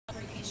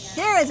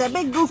is a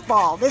big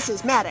goofball. This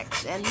is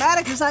Maddox, and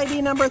Maddox's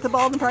ID number at the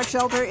Baldwin Park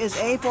shelter is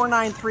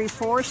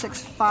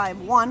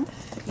A4934651.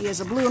 He is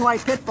a blue and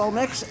white pit bull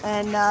mix,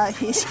 and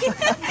he's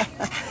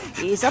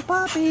he's a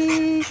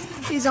puppy.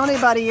 He's only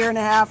about a year and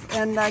a half,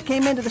 and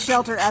came into the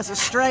shelter as a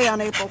stray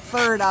on April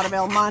 3rd out of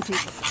El Monte,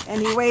 and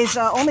he weighs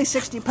only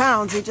 60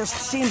 pounds. He just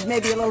seems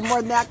maybe a little more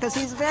than that because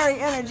he's a very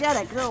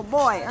energetic little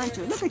boy, aren't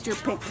you? Look at your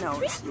pink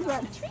nose. You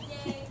got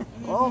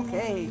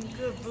okay.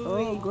 Good boy.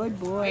 Oh, good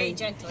boy. Very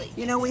gently.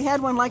 You know, we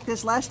had one like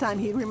this last time.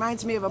 He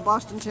reminds me of a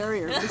Boston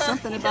Terrier. There's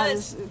something about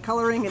his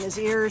coloring and his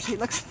ears. He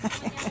looks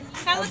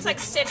kind of looks like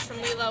Stitch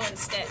from Lilo and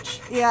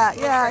Stitch. Yeah,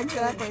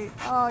 exactly.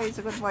 Oh, he's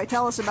a good boy.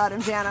 Tell us about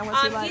him, Jana.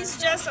 What's he like? He's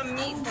just a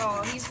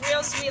meatball. He's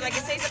real sweet. Like I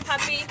say, he's a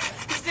puppy.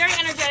 He's very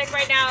energetic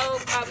right now.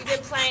 We've been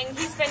playing.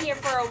 He's been here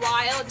for a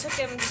while. It took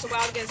him just a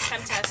while to get his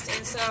temp test,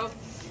 and so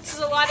this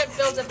is a lot of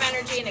builds up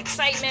energy and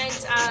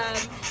excitement.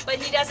 But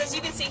he does, as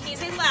you can see,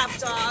 he's a lap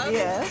dog.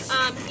 Yes.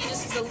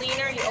 He's a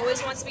leaner. He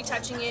always wants to be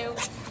touching you.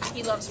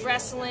 He loves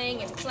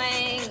wrestling and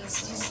playing.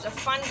 He's a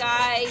fun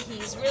guy.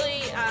 He's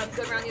really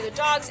good around the other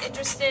dogs,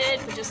 interested,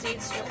 but just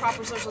needs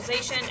proper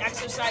socialization,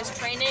 exercise,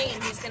 training,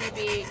 and he's going to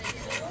be a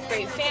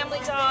great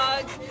family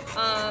dog.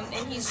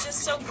 And he's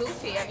just so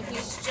goofy. I mean,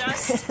 he's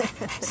just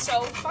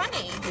so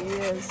funny. He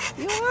is.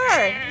 You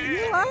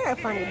are a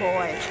funny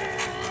boy.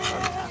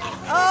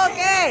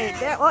 Okay,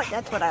 oh,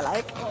 that's what I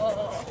like.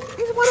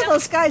 He's one of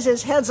those guys,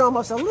 his head's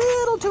almost a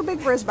little too big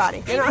for his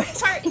body. You know?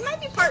 He might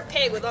be part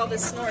pig with all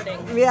this snorting.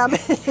 Yeah. Are you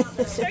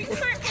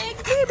part pig?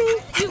 Maybe.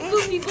 You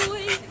goofy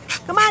boy.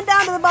 Come on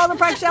down to the Baldwin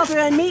Park shelter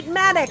and meet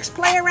Maddox.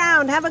 Play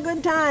around, have a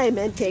good time,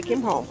 and take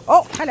him home.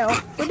 Oh, hello.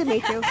 Good to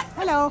meet you.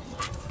 Hello.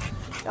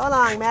 Go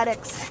along,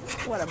 Maddox.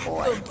 What a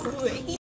boy. Good boy.